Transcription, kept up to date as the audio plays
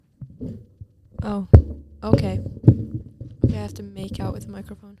Oh, okay. Okay, I have to make out with the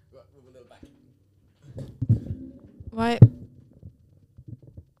microphone. Why?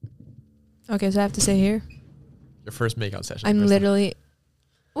 Okay, so I have to say here. Your first makeout session. I'm first literally.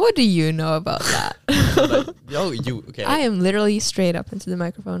 What do you know about that? time. You okay? I am literally straight up into the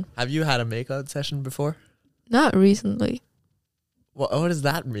microphone. Have you had a makeout session before? Not recently. What does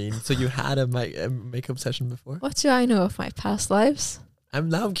that mean? So you had a makeup session before? What do I know of my past lives? I'm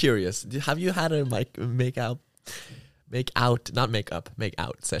now curious. Have you had a make out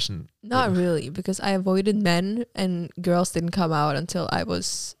session? Not really, because I avoided men and girls didn't come out until I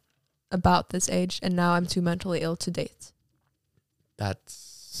was about this age, and now I'm too mentally ill to date.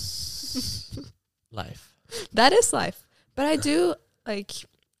 That's life. That is life. But I do, I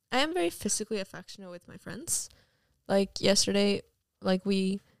am very physically affectionate with my friends. Like yesterday,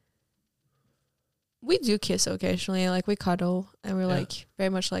 we do kiss occasionally, we cuddle, and we're very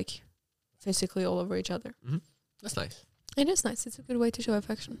much physically all over each other. Mm-hmm. That's nice. It is nice. It's a good way to show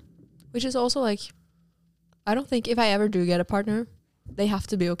affection. Which is also I don't think if I ever do get a partner, they have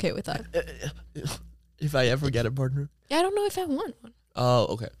to be okay with that. If I ever get a partner? Yeah, I don't know if I want one. Oh,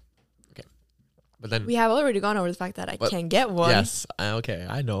 okay. But then we have already gone over the fact that I can't get one. Yes, okay,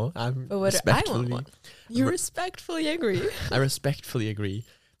 I know. But what I want one. You respectfully agree. I respectfully agree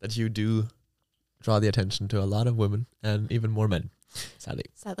that you do draw the attention to a lot of women and even more men. Sadly.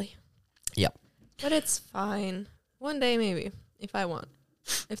 Yeah. But it's fine. One day maybe, if I want.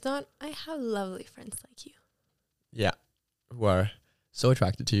 If not, I have lovely friends like you. Yeah. Who are so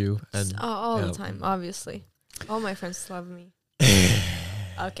attracted to you and all the time, obviously. All my friends love me.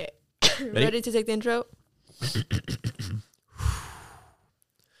 Okay. Ready to take the intro? Let's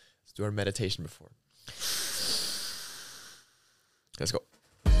do our meditation before. Let's go.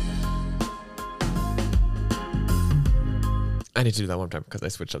 I need to do that one time because I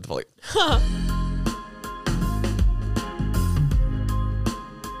switched up the volume.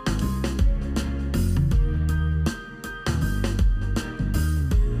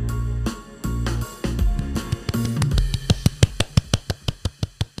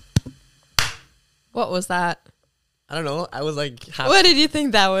 What was that? I don't know. I was what did you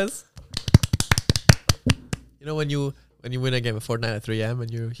think that was? You know when you win a game of Fortnite at 3 a.m. and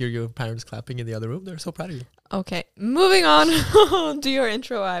you hear your parents clapping in the other room, they're so proud of you. Okay, moving on. Do your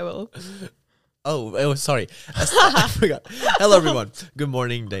intro, I will. Oh, sorry. I forgot. Hello, everyone. Good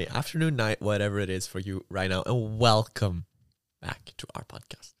morning, day, afternoon, night, whatever it is for you right now, and welcome back to our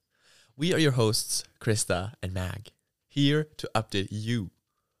podcast. We are your hosts, Krista and Mag, here to update you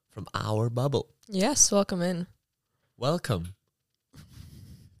from our bubble. Yes, welcome in. Welcome.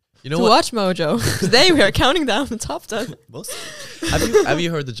 You know to what? Watch Mojo. Today we are counting down the top 10. Have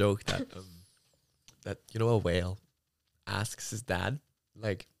you heard the joke that a whale asks his dad,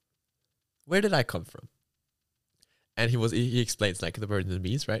 where did I come from? And he explains the birds and the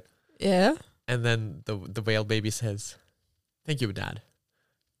bees, right? Yeah. And then the whale baby says, "Thank you, Dad."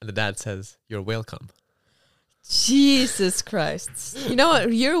 And the dad says, "You're welcome." Jesus Christ. You know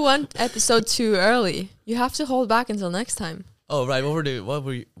what? You're one episode too early. You have to hold back until next time. Oh, right.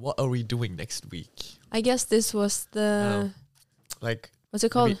 What are we doing next week? I guess this was the... what's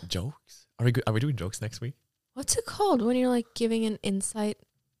it called? Jokes? Are we doing jokes next week? What's it called when you're giving an insight?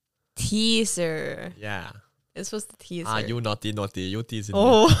 Teaser. Yeah. This was the teaser. You naughty. You teasing me.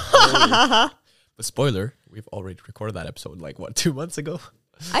 Oh. But spoiler, we've already recorded that episode 2 months ago?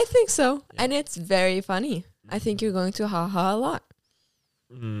 I think so. Yeah. And it's very funny. I think you're going to ha-ha a lot.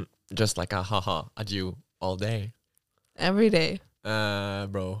 Just like a ha-ha at you all day. Every day.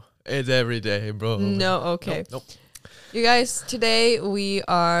 Bro. It's every day, bro. No, okay. Nope. You guys, today we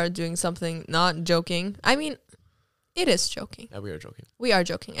are doing something not joking. I mean, it is joking. Yeah, we are joking. We are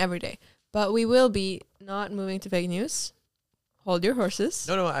joking every day. But we will be not moving to fake news. Hold your horses.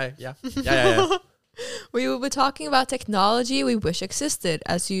 No, yeah. Yeah. We will be talking about technology we wish existed,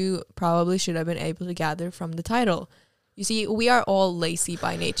 as you probably should have been able to gather from the title. You see, we are all lazy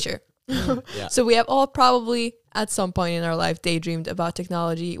by nature. Yeah. So we have all probably, at some point in our life, daydreamed about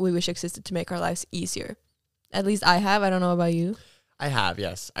technology we wish existed to make our lives easier. At least I have. I don't know about you. I have,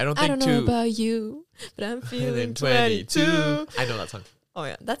 yes. I don't know about you, but I'm feeling 22. I know that song. Oh,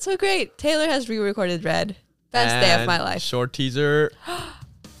 yeah. That's so great. Taylor has re-recorded Red. Best day of my life. Short teaser.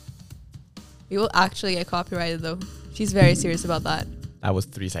 We will actually get copyrighted, though. She's very serious about that. That was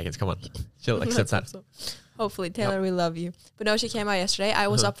 3 seconds. Come on. She'll accept that. So. Hopefully, Taylor, we love you. But no, she came out yesterday. I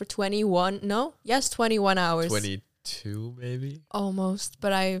was up for 21 hours. 22, maybe? Almost.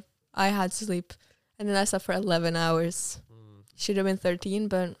 But I had sleep. And then I slept for 11 hours. Should have been 13,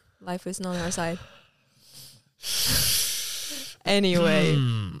 but life isn't on our side. Anyway.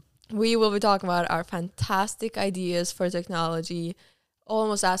 we will be talking about our fantastic ideas for technology,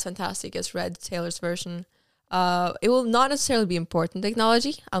 almost as fantastic as Red Taylor's version. It will not necessarily be important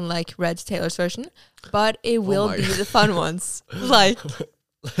technology, unlike Red Taylor's version, but it will be the fun ones, like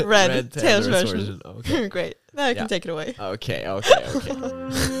Red Taylor's version. Okay. Great. Now you can take it away. Okay.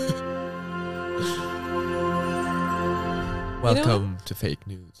 Welcome to fake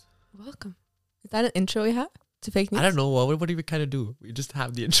news. Welcome. Is that an intro we have to fake news? I don't know. What do we kind of do? We just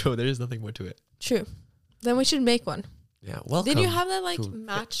have the intro. There is nothing more to it. True. Then we should make one. Yeah. Welcome. Did you have that to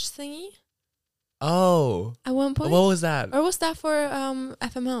match thingy Oh. at one point? What was that? Or was that for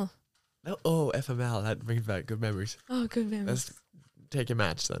FML? No, oh, FML. That brings back good memories. Oh, good memories. Let's take a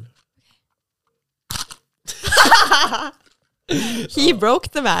match then. He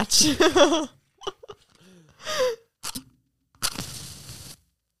broke the match.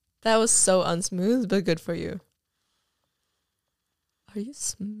 That was so unsmooth, but good for you. Are you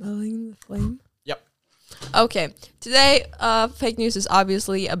smelling the flame? Yep. Okay. Today, fake news is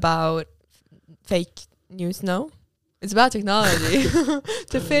obviously about fake news. No, it's about technology.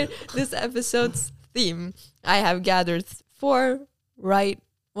 To fit this episode's theme, I have gathered four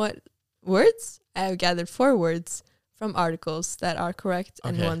words? I have gathered 4 words from articles that are correct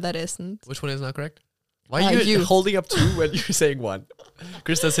and Okay. one that isn't. Which one is not correct? Why are you You. holding up 2 when you're saying 1?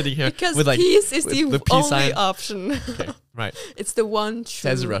 Krista's sitting here Because with like peace is with the peace only sign. option. Okay, right. It's the one true.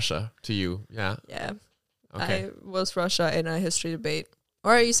 Says Russia to you. Yeah. Yeah. Okay. I was Russia in a history debate.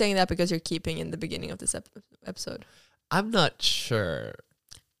 Or are you saying that because you're keeping in the beginning of this episode? I'm not sure.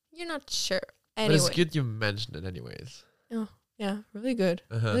 You're not sure. But Anyway. it's good you mentioned it anyways. Yeah, really good.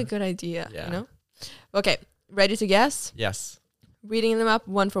 Uh-huh. Really good idea, Yeah. you know? Okay, ready to guess? Yes. Reading them up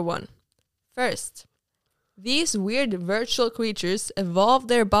one for one. First, these weird virtual creatures evolve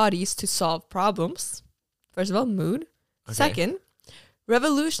their bodies to solve problems. First of all, mood. Okay. Second,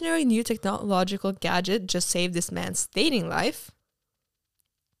 revolutionary new technological gadget just saved this man's dating life.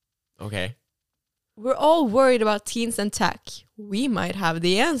 Okay. We're all worried about teens and tech. We might have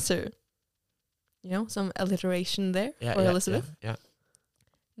the answer. You know, some alliteration there Yeah. for yeah, Elizabeth. Yeah.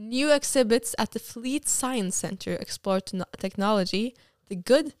 New exhibits at the Fleet Science Center explore technology, the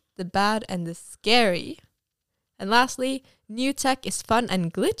good, the bad, and the scary. And lastly, new tech is fun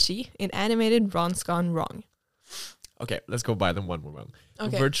and glitchy in animated Ron's Gone Wrong. Okay, let's go by them one more one.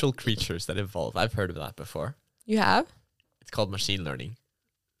 Okay. Virtual creatures that evolve. I've heard of that before. You have? It's called machine learning.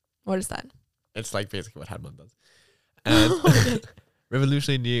 What is that? It's like basically what Hadman does. And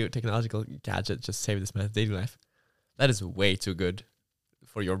revolutionary new technological gadget just saved this man's dating life. That is way too good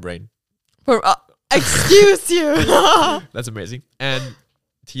for your brain. For excuse you. That's amazing. And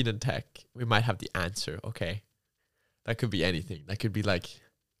teen and tech, we might have the answer. Okay. That could be anything. That could be like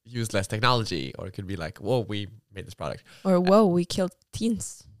use less technology, or it could be like, whoa, we made this product. Or whoa, we killed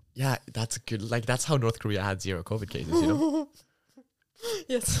teens. Yeah, that's good. Like that's how North Korea had 0 COVID cases, you know?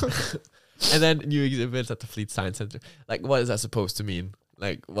 Yes. And then new exhibits at the Fleet Science Center. Like, what is that supposed to mean?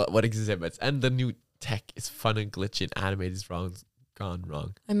 Like, what exhibits? And the new tech is fun and glitchy and animated is gone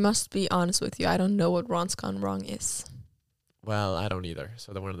wrong. I must be honest with you. I don't know what Ron's Gone Wrong is. Well, I don't either.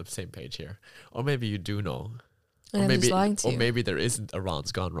 So then we're on the same page here. Or maybe you do know. And Or I'm maybe, just lying to or you. maybe there isn't a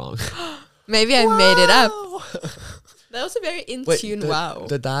Ron's Gone Wrong. Maybe I made it up. That was a very in tune wow.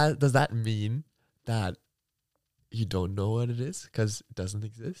 Does that mean that you don't know what it is because it doesn't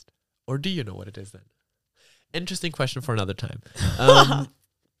exist? Or do you know what it is then? Interesting question for another time. I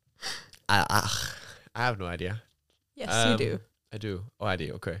have no idea. Yes, you do. I do. Oh, I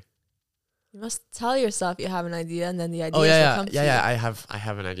do. Okay. You must tell yourself you have an idea, and then the ideas Oh will yeah, come yeah, to yeah, you. yeah. I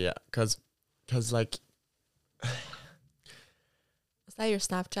have an idea because like Was that your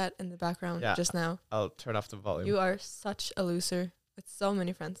Snapchat in the background Yeah. just now? I'll turn off the volume. You are such a loser with so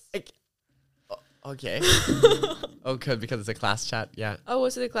many friends. Okay. Oh, good, because it's a class chat. Yeah, Oh,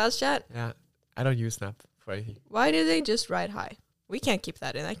 was it a class chat? yeah. I don't use Snap for anything. Why did they just write hi? We can't keep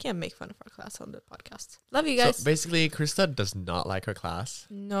that in. I can't make fun of our class on the podcast. Love you guys. So basically, Krista does not like her class.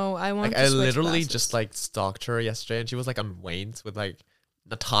 No, I want Like to I switch literally classes. just like stalked her yesterday, and she was like on Wayne's with like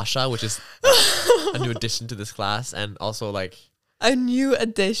Natasha, which is a new addition to this class, and also like a new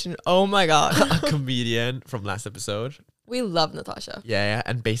addition. Oh my god. a comedian from last episode. We love Natasha. Yeah,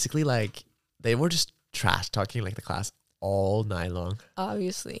 and basically like they were just trash talking like the class all night long.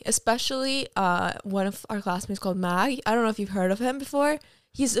 Obviously. Especially one of our classmates called Mag. I don't know if you've heard of him before.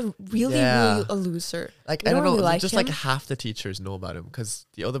 He's a really a loser. Like We I don't know, really like just him. like half the teachers know about him because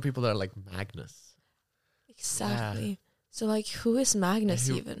the other people are like Magnus. Exactly. So like who is Magnus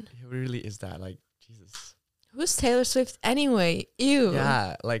Who- even? Who really is that? Like Jesus. Who's Taylor Swift anyway? Ew.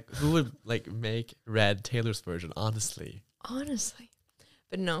 Yeah, like who would like make Red Taylor's version? Honestly. Honestly.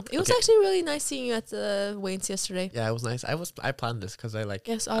 But no, it was Okay. actually really nice seeing you at the Wayne's yesterday. Yeah, it was nice. I planned this because I like.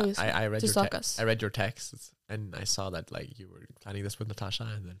 Yes, obviously. I read To your stalk us. I read your texts and I saw that like you were planning this with Natasha,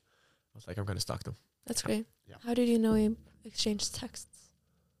 and then I was like, I'm gonna stalk them. That's great. Yeah. How did you know we exchanged texts?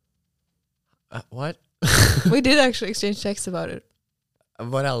 What? We did actually exchange texts about it.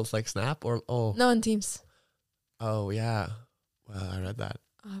 What else? Like Snap or No, on Teams, Oh yeah. Well, I read that.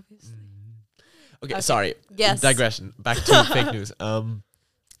 obviously. Okay, Okay. sorry. Yes. Digression. Back to fake news.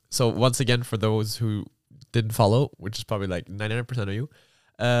 So once again, for those who didn't follow, which is probably like 99% of you,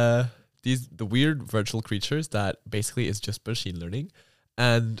 the weird virtual creatures that basically is just machine learning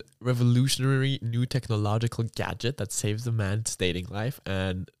and revolutionary new technological gadget that saves the man's dating life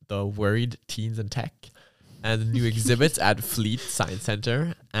and the worried teens and tech and the new exhibits at Fleet Science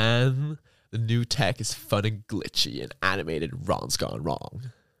Center and the new tech is fun and glitchy and animated Ron's Gone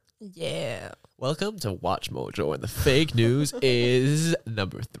Wrong. Yeah. Welcome to Watch Mojo, and the fake news is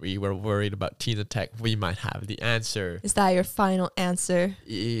number 3. We're worried about teens and tech. We might have the answer. Is that your final answer?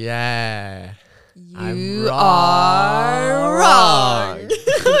 Yeah. You wrong. are wrong.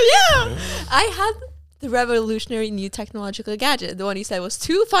 Yeah. I had the revolutionary new technological gadget. The one you said was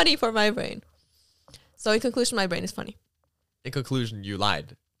too funny for my brain. So in conclusion, my brain is funny. In conclusion, you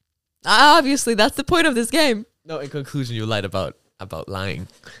lied. Obviously, that's the point of this game. No, in conclusion, you lied about lying.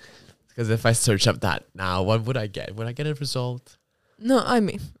 Because if I search up that now, what would I get? Would I get a result? No, I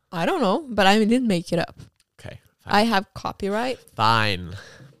mean, I don't know, but I didn't make it up. Okay, fine. I have copyright. Fine.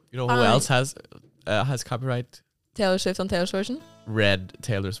 You know who Fine. else has copyright? Taylor Swift on Taylor's version. Read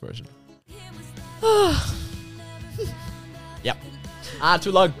Taylor's version. Yep.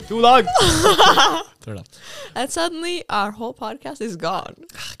 Too long. Turn it off. And suddenly, our whole podcast is gone.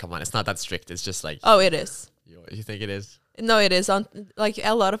 Come on, it's not that strict. It's just like Oh, it is. you think it is. No, it is. On like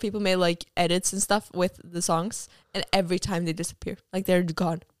a lot of people made like edits and stuff with the songs, and every time they disappear, like they're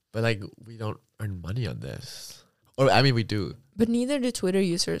gone. But like we don't earn money on this. Or I mean we do. But neither do Twitter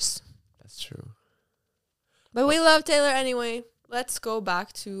users. That's true. But we love Taylor anyway. Let's go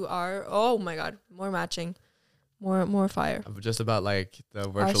back to our. Oh my God, more matching, more fire. Just about like the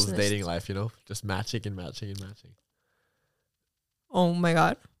virtual Arsonist. dating life, you know? Just matching and matching and matching. Oh my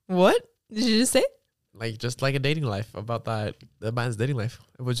God, what did you just say? Like just like a dating life about the man's dating life.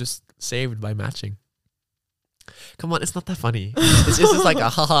 It was just saved by matching. Come on, it's not that funny. It's just like a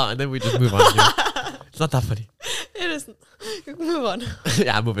haha and then we just move on. You know? It's not that funny. It is. Move on.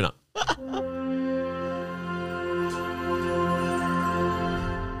 Yeah, moving on.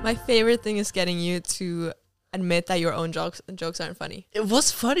 My favorite thing is getting you to admit that your own jokes aren't funny. It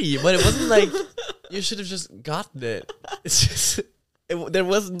was funny, but it wasn't like you should have just gotten it. It's just there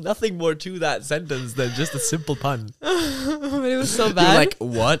was nothing more to that sentence than just a simple pun. But it was so You're bad. like,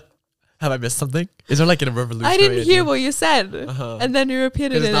 what? Have I missed something? Is there like a revolutionary? I didn't hear idea? what you said, Uh-huh. and then you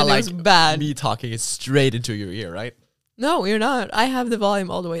repeated It's it, not and like it was bad. me talking it straight into your ear, right? No, you're not. I have the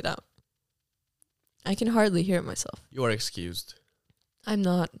volume all the way down. I can hardly hear it myself. You are excused. I'm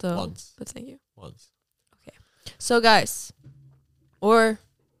not though. Once. But thank you. Once. So guys, or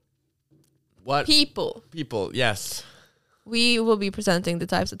What? people, Yes. we will be presenting the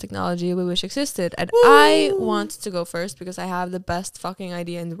types of technology we wish existed, and I want to go first because I have the best fucking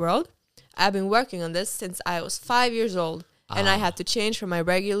idea in the world. I've been working on this since I was 5 years old, and I had to change from my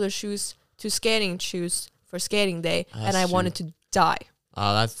regular shoes to skating shoes for skating day, and I That's wanted to die.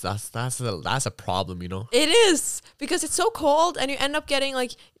 Oh, that's a problem, you know. It is because it's so cold, and you end up getting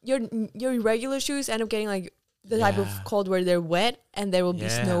like your regular shoes end up getting like the type of Yeah. cold where they're wet and there will be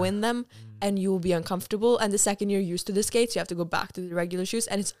Yeah. snow in them, and you will be uncomfortable. And the second you're used to the skates, you have to go back to the regular shoes,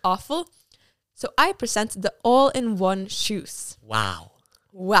 and it's awful. So I present the all-in-one shoes. Wow.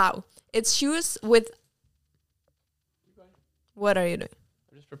 Wow, it's shoes with. What are you doing?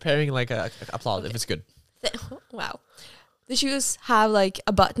 I'm just preparing like a applause if it's good. Wow. The shoes have like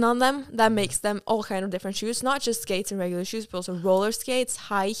a button on them that makes them all kind of different shoes, not just skates and regular shoes, but also roller skates,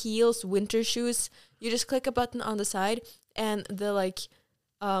 high heels, winter shoes. You just click a button on the side, and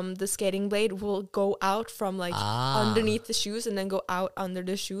the skating blade will go out from like underneath the shoes and then go out under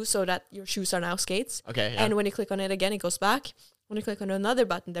the shoes, so that your shoes are now skates. Okay. Yeah. And when you click on it again, it goes back. When you click on another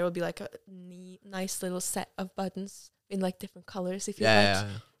button, there will be like a nice little set of buttons in like different colors if you like. yeah.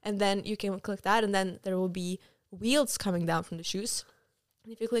 And then you can click that, and then there will be wheels coming down from the shoes.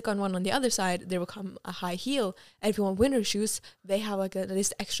 And if you click on one on the other side, there will come a high heel. And if you want winter shoes, they have like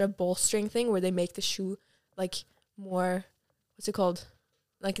this extra bolstering thing where they make the shoe like more, what's it called?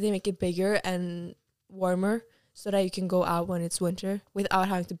 Like they make it bigger and warmer so that you can go out when it's winter without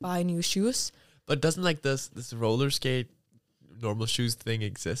having to buy new shoes. But doesn't like this roller skate normal shoes thing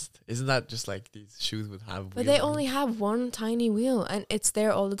exist? Isn't that just like these shoes would have? But wheels they on only them? have one tiny wheel, and it's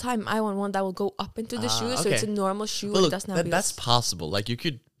there all the time. I want one that will go up into the shoe, so it's a okay. normal shoe. Well, and it look, doesn't have that's wheels. possible. Like you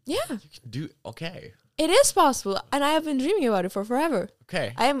could Yeah, do. Okay. it is possible, and I have been dreaming about it for forever.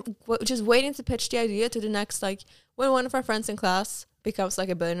 Okay. I am just waiting to pitch the idea to the next, like, when one of our friends in class becomes like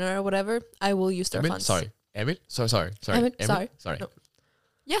a billionaire or whatever, I will use their Emil, funds. sorry. Emil? Sorry. Emil, Emil? sorry. No.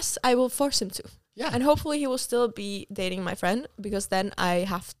 Yes, I will force him to. Yeah. And hopefully he will still be dating my friend, because then I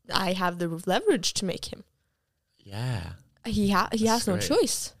have the leverage to make him. Yeah. He has no great.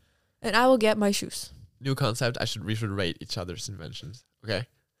 choice. And I will get my shoes. New concept. We should rate each other's inventions. Okay.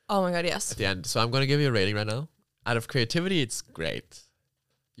 Oh my god, yes. At the end. So I'm gonna give you a rating right now. Out of creativity, it's great.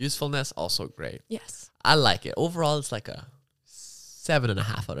 Usefulness, also great. Yes. I like it. Overall, it's like a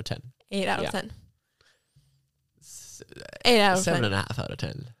 7.5 out of 10. 8 out of Yeah. 10. 8 out of 10. 7.5 out of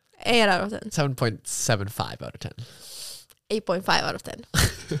 10. 8 out of 10. 7.75 out of 10. 8.5 out of 10.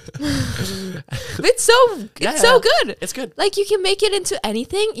 It's so Yeah. good. It's good. Like, you can make it into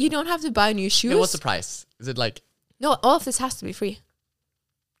anything. You don't have to buy new shoes. Okay, what's the price? Is it like No, all of this has to be free.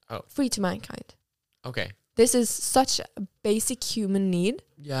 Oh. Free to mankind. okay? This is such a basic human need.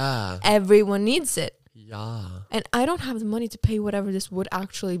 Yeah. Everyone needs it. Yeah. And I don't have the money to pay whatever this would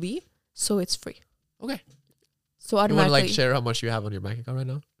actually be, so it's free. Okay. So You want to automatically, like share how much you have on your bank account right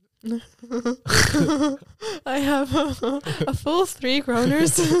now? I have a full 3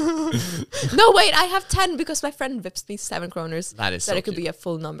 kroners. No, wait, I have 10 because my friend vips me 7 kroners. That is So so it could cute. be a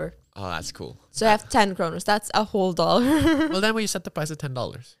full number. Oh, that's cool. So I have 10 kroners. That's a whole dollar. Well, then we set the price at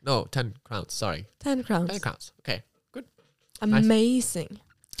 $10. No, 10 crowns. Sorry, 10 crowns. 10 crowns. Okay. Amazing.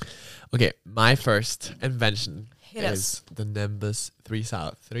 Okay. My first invention Hit us. is the Nimbus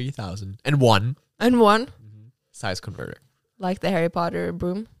 3001 And one, size converter. like the Harry Potter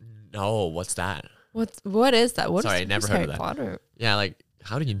broom. No, what's that? What is that? What Sorry, is I never who's heard Harry of that. Potter? Yeah, like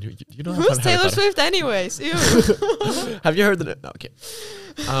how do you know? You don't Who's have Harry Taylor Potter. Swift anyways? Ew. Have you heard the? No, okay.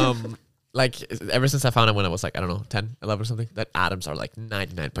 Like ever since I found out when I was like I don't know 10, 11 or something that atoms are like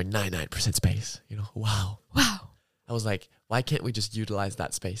 99.99% space. You know, wow. Wow. I was like, why can't we just utilize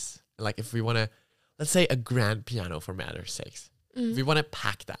that space? Like if we want to, let's say a grand piano for matter's sakes. If we want to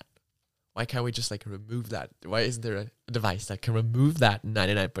pack that, why can't we just like remove that? Why isn't there a device that can remove that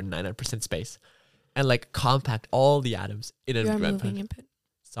 99.99% space and like compact all the atoms in a You are grand moving piano? input.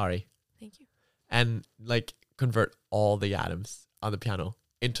 Sorry. Thank you. And like convert all the atoms on the piano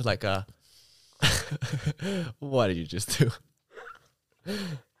into like a, what did you just do?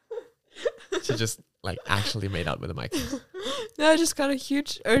 She just like actually made out with a mic. No, I just got a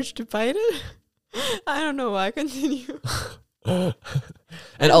huge urge to bite it. I don't know why. Continue. And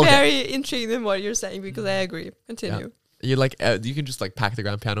I'm okay, very intrigued in what you're saying because I agree. Continue. you like you can just like pack the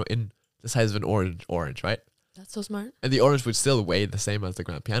grand piano in the size of an orange, right? That's so smart. And the orange would still weigh the same as the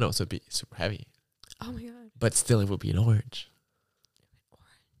grand piano, so it'd be super heavy. Oh my god. But still, it would be an orange.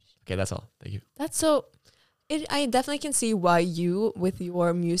 Okay, that's all. Thank you. That's so. I definitely can see why you, with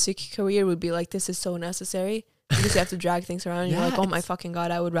your music career, would be like, this is so necessary because you have to drag things around. And Yeah, you're like, oh my it's- fucking god,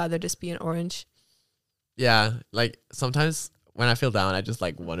 I would rather just be an orange. Yeah, like sometimes when I feel down, I just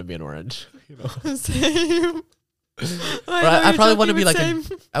like want to be an orange. You know, Same. I probably want to be like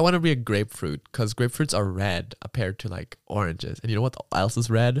I want to be a grapefruit because grapefruits are red compared to like oranges. And you know what else is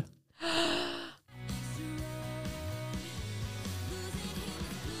red?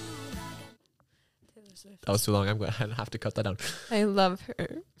 That was too long. I'm gonna have to cut that down. I love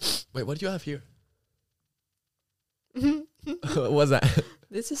her. Wait, what do you have here? What was that?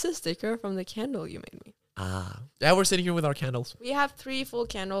 This is a sticker from the candle you made me. Yeah, we're sitting here with our candles. We have 3 full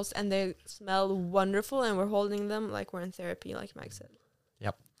candles and they smell wonderful, and we're holding them like we're in therapy, like Mike said.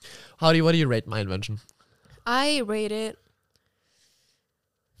 What do you rate my invention? I rate it.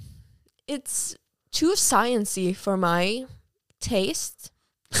 It's too sciencey for my taste,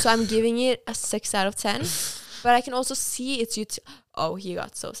 so I'm giving it a 6 out of 10. But I can also see its oh, he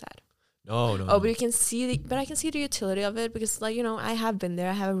got so sad. No. Oh, but you can see I can see the utility of it because, like, you know, I have been there.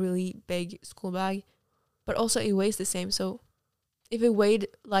 I have a really big school bag, but also it weighs the same. So if it weighed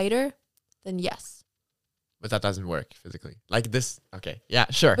lighter, then yes. But that doesn't work physically. Like this. Okay. Yeah,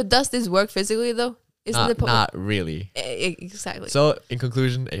 sure. But does this work physically though? Not really. Exactly. So, in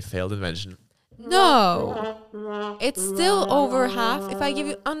conclusion, a failed invention. No, it's still over half. If I give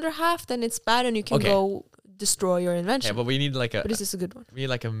you under half, then it's bad, and you can Okay. go destroy your Okay, invention. but we need like But this is a good one. we need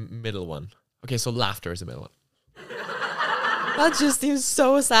like a middle one. Okay, so laughter is the middle one. That just seems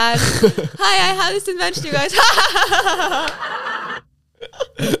so sad. Hi, I have this invention, you guys.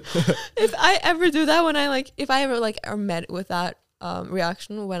 If I ever do that, if I ever like are met with that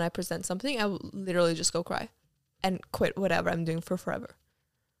reaction when I present something, I will literally just go cry. and quit whatever I'm doing for forever.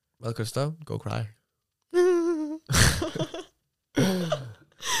 Well, Krista, go cry.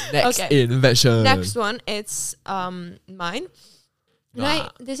 Okay. Invention. Next one, it's mine. And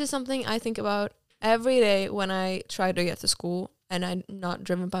this is something I think about every day when I try to get to school and I'm not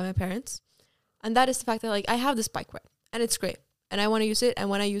driven by my parents. And that is the fact that like I have this bike ride and it's great and I want to use it, and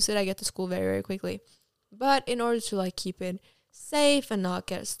when I use it I get to school very, very quickly. But in order to like keep it safe and not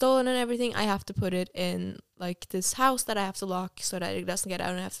get stolen and everything, I have to put it in like this house that I have to lock so that it doesn't get out,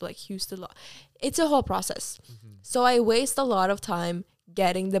 and I have to like use the lock. It's a whole process. So I waste a lot of time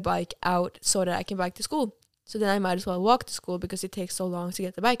getting the bike out so that I can bike to school. So then I might as well walk to school because it takes so long to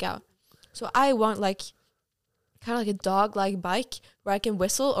get the bike out. So I want like kind of like a dog-like bike where I can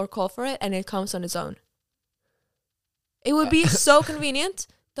whistle or call for it and it comes on its own. It would be so convenient.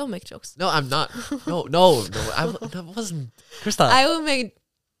 Don't make jokes. No, I'm not. No. I wasn't. Krista. I will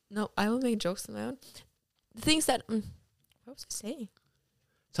make jokes on my own. The things that what was I saying?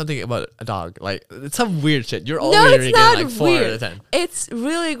 Something about a dog. Like, it's some weird shit. You're No, already it's not getting like 4 out weird. of 10. It's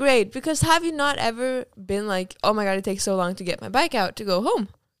really great because have you not ever been like, oh my god, it takes so long to get my bike out to go home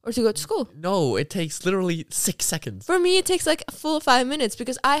or to go to school? No, it takes literally 6 seconds. For me, it takes like a full 5 minutes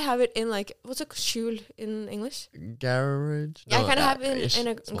because I have it in like, what's a skjul in English? Garage? Yeah, No, I kind of have it in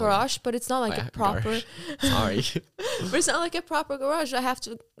a garage, but it's not like a proper. Garage. Sorry. But it's not like a proper garage. I have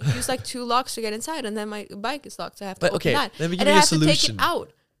to use like 2 locks to get inside, and then my bike is locked. So I have to But open okay, that. let me give And I you a have to take solution. it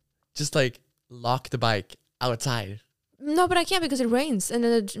out. Just like lock the bike outside. No, but I can't because it rains and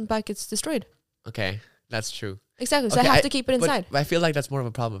then the bike gets destroyed. Okay, that's true. Exactly. So Okay, I have to keep it inside. But I feel like that's more of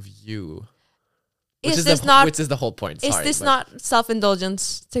a problem of you. Is Which this is the whole point. Is Sorry, this but not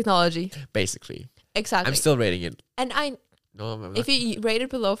self-indulgence technology? basically? Exactly. I'm still rating it. And No, I'm not. if you rate it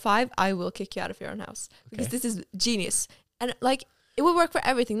below 5, I will kick you out of your own house because Okay. this is genius. And like it will work for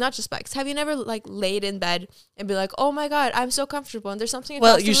everything, not just bikes. Have you never like laid in bed and be like, "Oh my god, I'm so comfortable," and there's something.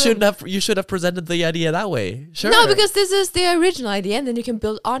 Well, across you the shouldn't room. have. You should have presented the idea that way. Sure. No, because this is the original idea, and then you can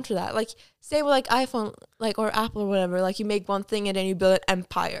build onto that. Like say with like iPhone, like or Apple or whatever. Like you make one thing and then you build an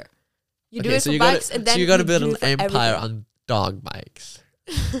empire. You do it for bikes, and then you gotta build do an it for empire everything. on dog bikes.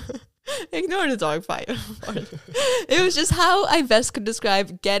 Ignore the dog fight. It was just how I best could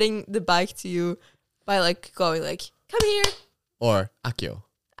describe getting the bike to you by like going like, "Come here," Or Akio.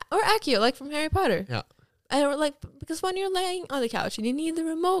 or Accio, like from Harry Potter. Yeah. And or like because when you're laying on the couch and you need the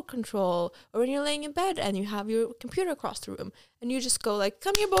remote control, or when you're laying in bed and you have your computer across the room, and you just go like,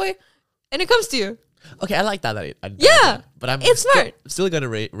 "Come here, boy," and it comes to you. Okay, I like that. Yeah, but I'm it's smart. still gonna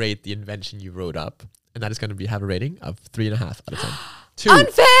rate the invention you wrote up, and that is gonna have a rating of 3.5 out of 10.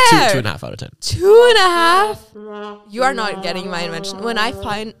 Unfair. 2.5 out of 10. 2.5. You are not getting my invention. When I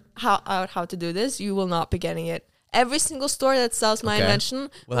find out how to do this, you will not be getting it. Every single store that sells my Okay. invention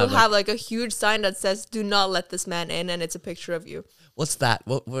We'll will have, have like a huge sign that says, "Do not let this man in," and it's a picture of you. What's that?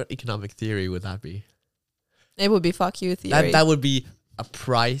 What economic theory would that be? It would be fuck you theory. That would be a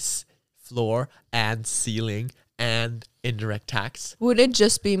price, floor, and ceiling, and indirect tax. Would it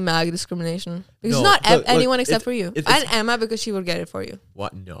just be mag discrimination? Because No, not look, anyone it's- except for you. it's- And Emma, because she would get it for you.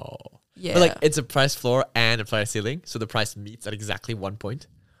 What? No. Yeah. But like, it's a price floor and a price ceiling, so the price meets at exactly 1 point.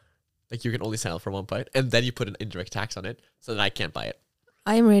 Like, you can only sell for 1 point, and then you put an indirect tax on it, so that I can't buy it.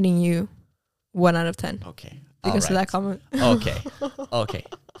 I am rating you 1 out of 10 Okay. because of that comment. Okay. Okay.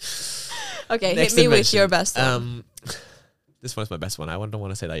 Okay, Next hit me with invention. your best one. This one's my best one. I don't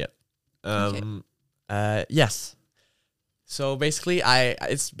want to say that yet. Okay. Yes. So basically,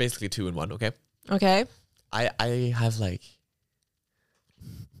 it's basically 2 in 1. Okay. Okay. I have like.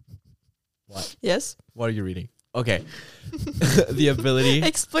 What? Yes. What are you reading? Okay. The ability.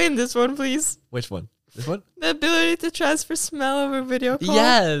 Explain this one, please. Which one? This one? The ability to transfer smell over video call.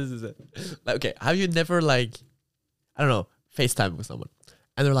 Yes. Like, okay. Have you never like, I don't know, FaceTime with someone,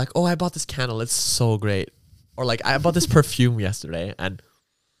 and they're like, "Oh, I bought this candle. It's so great," or like, "I bought this perfume yesterday," and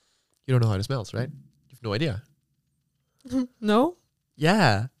you don't know how it smells, right? You have no idea. No?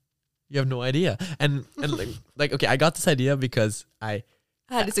 Yeah, you have no idea. And like okay, I got this idea because I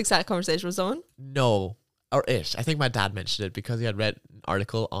had this exact conversation with someone. no or ish. I think my dad mentioned it because he had read an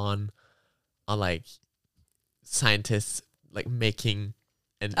article on like scientists like making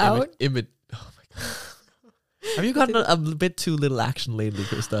an image. Oh my god. Have you gotten a bit too little action lately,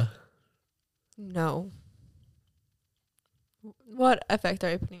 Krista? No. What effect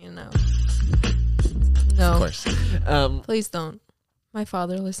are you putting in now? No. Of course. Please don't. My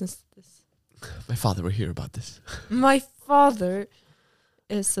father listens to this. My father will hear about this. My father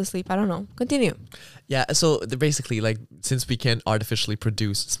is asleep. I don't know. Continue. Yeah, so basically, like, since we can artificially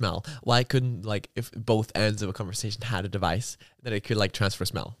produce smell, why couldn't, like, if both ends of a conversation had a device that it could, like, transfer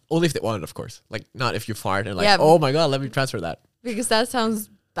smell? Only if they wanted, of course. Like, not if you fart and, like, Yeah. oh my god, let me transfer that. Because that sounds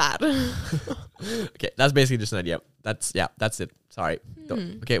bad. Okay, that's basically just an idea. That's it. Sorry.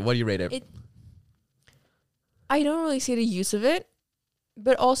 Okay, what do you rate it? I don't really see the use of it,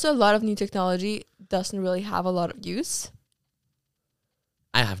 but also a lot of new technology doesn't really have a lot of use.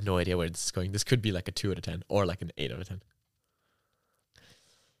 I have no idea where this is going. This could be like a 2 out of 10 or like an 8 out of 10.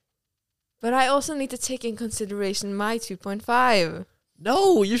 But I also need to take in consideration my 2.5.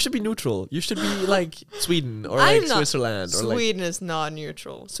 No, you should be neutral. You should be like Sweden or I'm like not. Switzerland or like. Sweden is not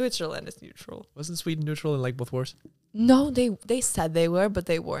neutral. Switzerland is neutral. Wasn't Sweden neutral in like both wars? No, they said they were, but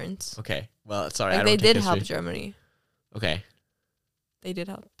they weren't. Okay. Well, sorry. Like I they don't take did help history. Germany. Okay. They did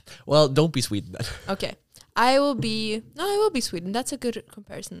help. Well, don't be Sweden then. Okay. I will be Sweden. That's a good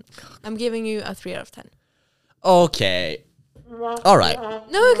comparison. I'm giving you a 3 out of 10. Okay. All right.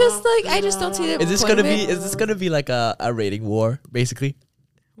 No, because like I just don't see the Is this point gonna of be? it. Is this gonna be like a rating war, basically?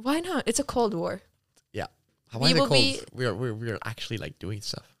 Why not? It's a Cold War. Yeah. Why We is it will called? be- We're actually like doing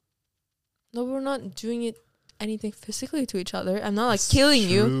stuff. No, we're not doing it anything physically to each other. I'm not like killing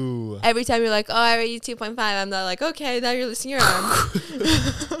you. Every time you're like, oh, I rate you 2.5, I'm not like, okay, now you're losing your arm.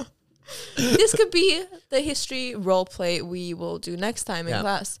 This could be the history role play we will do next time in Yeah.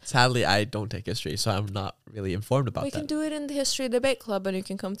 class. Sadly, I don't take history, so I'm not really informed about We that. can do it in the history debate club, and you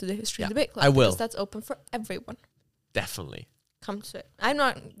can come to the history Yeah, debate club. I will. Because that's open for everyone. Definitely. Come to it. I'm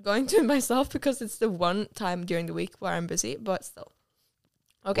not going to it myself because it's the one time during the week where I'm busy, but still.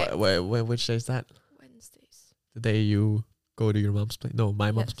 Okay. Which day is that? Wednesdays. The day you go to your mom's place? No,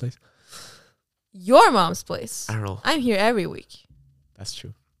 my mom's Yes. place. Your mom's place. I don't know. I'm here every week. That's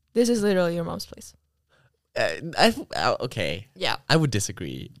true. This is literally your mom's place. Okay. Yeah. I would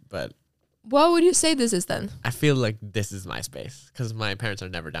disagree, but What would you say this is then? I feel like this is my space because my parents are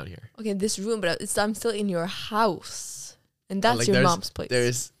never down here. Okay, this room, but I'm still in your house, and that's Like, your there's- mom's place.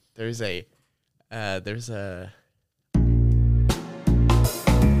 There's a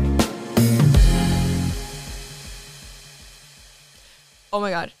Oh my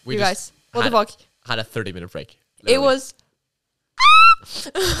god, We you just guys, what the had- fuck? had a 30-minute break. It literally. was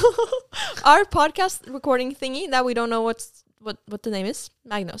our podcast recording thingy that we don't know what the name is.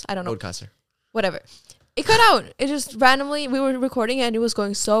 Magnus, I don't know. Roadcaster. Whatever. It cut out. It just randomly, we were recording and it was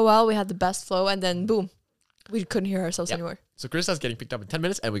going so well. We had the best flow, and then boom, we couldn't hear ourselves Yeah. anymore. So Krista's getting picked up in 10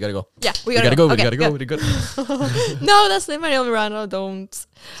 minutes, and we gotta go. Yeah, We gotta go. We Okay, gotta go. good. We gotta go. No, that's my only Miranda. Don't.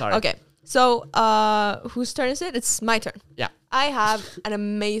 Sorry. Okay, so whose turn is it? It's my turn. Yeah. I have an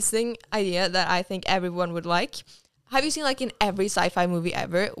amazing idea that I think everyone would like. Have you seen like in every sci-fi movie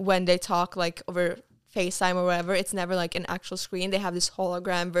ever when they talk like over FaceTime or whatever, it's never like an actual screen. They have this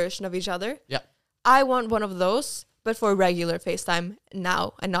hologram version of each other. Yeah. I want one of those, but for regular FaceTime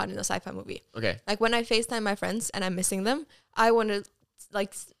now and not in a sci-fi movie. Okay. Like when I FaceTime my friends and I'm missing them, I want to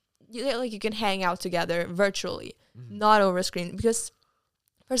like you can hang out together virtually, not over a screen. Because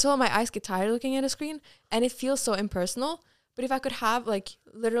first of all, my eyes get tired looking at a screen, and it feels so impersonal. But if I could have like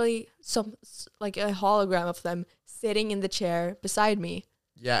literally some like a hologram of them sitting in the chair beside me,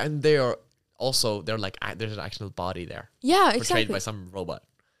 Yeah, and they're like there's an actual body there yeah, portrayed exactly. by some robot.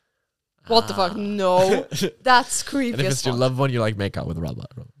 What the fuck? No, that's creepy. And if as it's your fuck. loved one, you like make out with a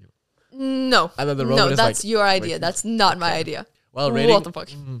robot. No, And then the robot no, is that's like, your idea. like- That's not my idea. well, rating. What the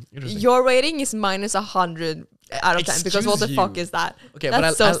fuck? Interesting. Your rating is minus 100 out of 10 because what the Excuse fuck you. is that? Okay, That's but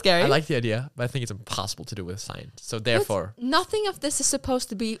I, so I, scary. I like the idea, but I think it's impossible to do with science. So But therefore, nothing of this is supposed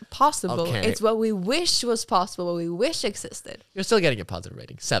to be possible. Okay. It's what we wish was possible, what we wish existed. you're still getting a positive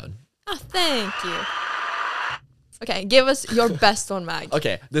rating. 7. Ah, thank you. Okay, give us your best one, Mag.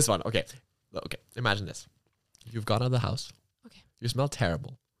 Okay, this one. Okay. Imagine this. You've gone out of the house. Okay. You smell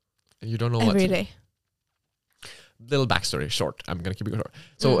terrible. And you don't know what Every to day. Little backstory, short. I'm gonna keep it short.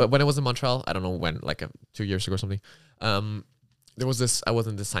 So when I was in Montreal, I don't know when, like 2 years ago or something. There was this. I was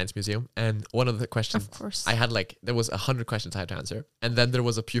in the science museum, and one of the questions Of course. I had there was 100 questions I had to answer, and then there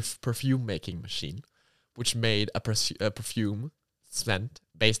was a perfume making machine, which made a perfume scent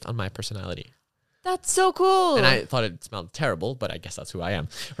based on my personality. That's so cool. And I thought it smelled terrible, but I guess that's who I am,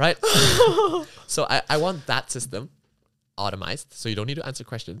 right? So I want that system automized, so you don't need to answer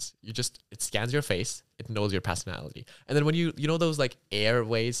questions. It scans your face, it knows your personality, and then when you know those like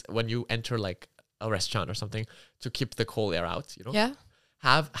airways when you enter like a restaurant or something to keep the cold air out, yeah.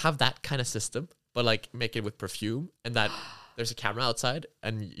 have that kind of system, but like make it with perfume, and that there's a camera outside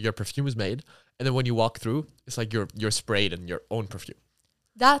and your perfume is made, and then when you walk through, it's like you're sprayed in your own perfume.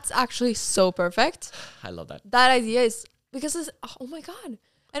 That's actually so perfect. I love that. That idea is because it's, oh my God.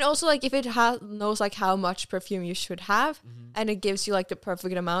 And also like if it knows like how much perfume you should have, and it gives you like the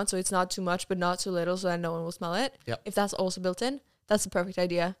perfect amount, so it's not too much but not too little, so that no one will smell it. Yep. If that's also built in, that's the perfect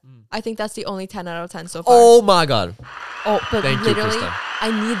idea. I think that's the only 10 out of 10 so far. Oh my God. Oh, but Thank you, literally, Krista. I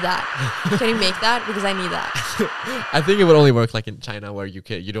need that. Can you make that? Because I need that. I think it would only work like in China where you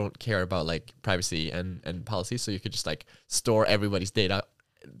don't care about like privacy and policy, so you could just like store everybody's data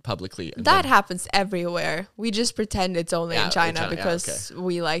publicly. And That then- happens everywhere. We just pretend it's only Yeah, in in China China, yeah, because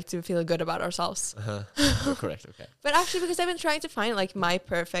we like to feel good about ourselves. You're correct. Okay. But actually, because I've been trying to find like my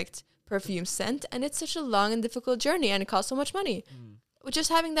perfect perfume scent, and it's such a long and difficult journey, and it costs so much money. Just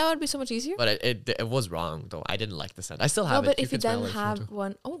having that would be so much easier. But it was wrong though. I didn't like the scent. I still No, have but it. if you can smell then it if you want have to.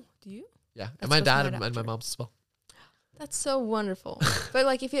 one, oh, do you? Yeah, That's and my what's dad right and my after. mom's as well. That's so wonderful. But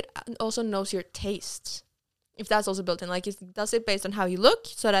like if it also knows your tastes, if that's also built in, like it does it based on how you look,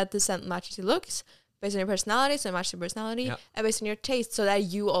 so that the scent matches your looks, based on your personality, so it matches your personality, Yeah. and based on your taste, so that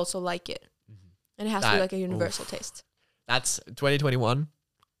you also like it. And it has to be That- like a universal taste. That's 2021,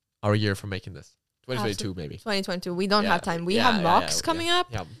 our year for making this. 2022 maybe. 2022, we don't Yeah, have time. We yeah, have yeah, mocks yeah, coming yeah. up,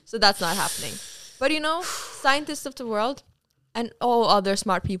 Yeah. so that's not happening. But you know, scientists of the world and all other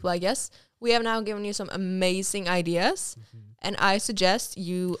smart people, I guess, we have now given you some amazing ideas, and I suggest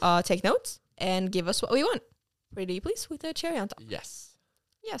you take notes and give us what we want. Pretty please with a cherry on top. Yes.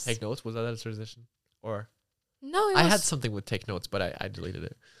 Yes. Take notes. Was that a transition? Or No, it I was had something with take notes, but I deleted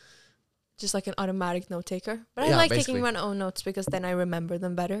it. just like an automatic note taker. But I Yeah, like basically. taking my own notes because then I remember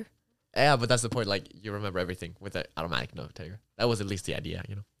them better. Yeah, but that's the point. Like you remember everything with an automatic note taker. That was at least the idea,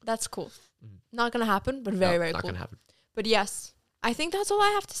 you know. That's cool. Mhm. Not gonna happen, but very, No, very not cool. gonna happen. But yes, I think that's all I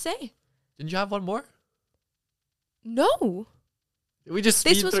have to say. Didn't you have one more? No, We just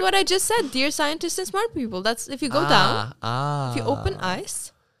this speed was through- what I just said. Dear scientists and smart people. That's if you go down, Ah. if you open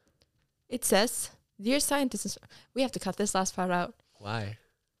eyes, it says, "Dear scientists." We have to cut this last part out. Why?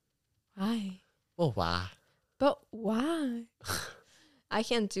 Why? Oh wow. But why? I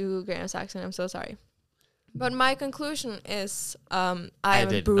can't do Graham's accent. I'm so sorry. But my conclusion is, I am a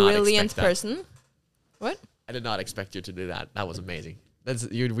did not brilliant expect that. person. I did not expect you to do that. That was amazing. That's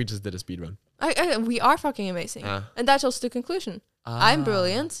you. We just did a speed run. We are fucking amazing, and that's also the conclusion. I'm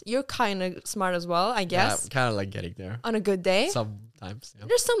brilliant. You're kind of smart as well, I guess. Yeah, kind of like getting there. On a good day, Sometimes. Yeah.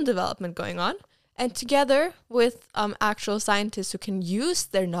 there's some development going on. And together with actual scientists who can use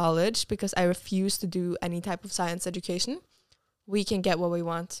their knowledge, because I refuse to do any type of science education, we can get what we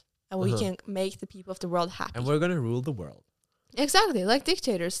want. And we can make the people of the world happy. And we're gonna rule the world. Exactly, like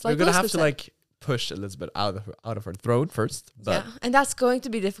dictators. Like we're gonna have Elizabeth to said. like push Elizabeth out of her throne first. But Yeah, and that's going to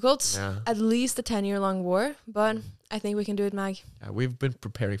be difficult. yeah, At least a 10-year-long war. But I think we can do it, Mag. we've been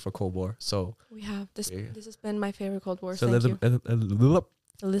preparing for Cold War, so We have. This Yeah. This has been my favorite Cold War. so Thank you.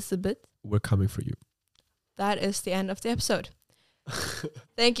 Elizabeth. we're coming for you. That is the end of the episode.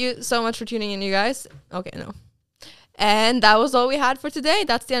 Thank you so much for tuning in, you guys. Okay, no. And that was all we had for today.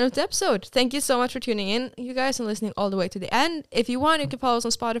 That's the end of the episode. Thank you so much for tuning in, you guys, and listening all the way to the end. If you want, you can follow us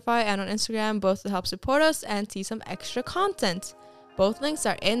on Spotify and on Instagram, both to help support us and see some extra content. Both links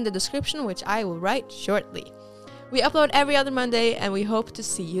are in the description, which I will write shortly. We upload every other Monday, and we hope to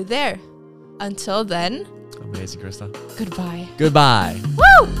see you there. Until then, Amazing, Krista. goodbye. Goodbye.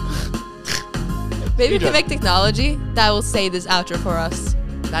 Woo! Maybe we Speedrun. can make technology that will say this outro for us.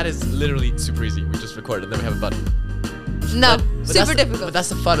 That is literally super easy. We just record it, then we have a button. No, But super that's the- difficult. But that's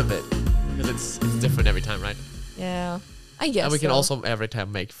the fun of it, because it's different every time, right? Yeah, I guess. And we can so. also every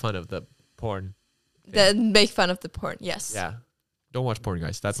time make fun of the porn. Then make fun of the porn. Yes, Yeah. Don't watch porn,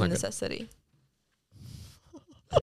 guys. That's it's a not good. necessity.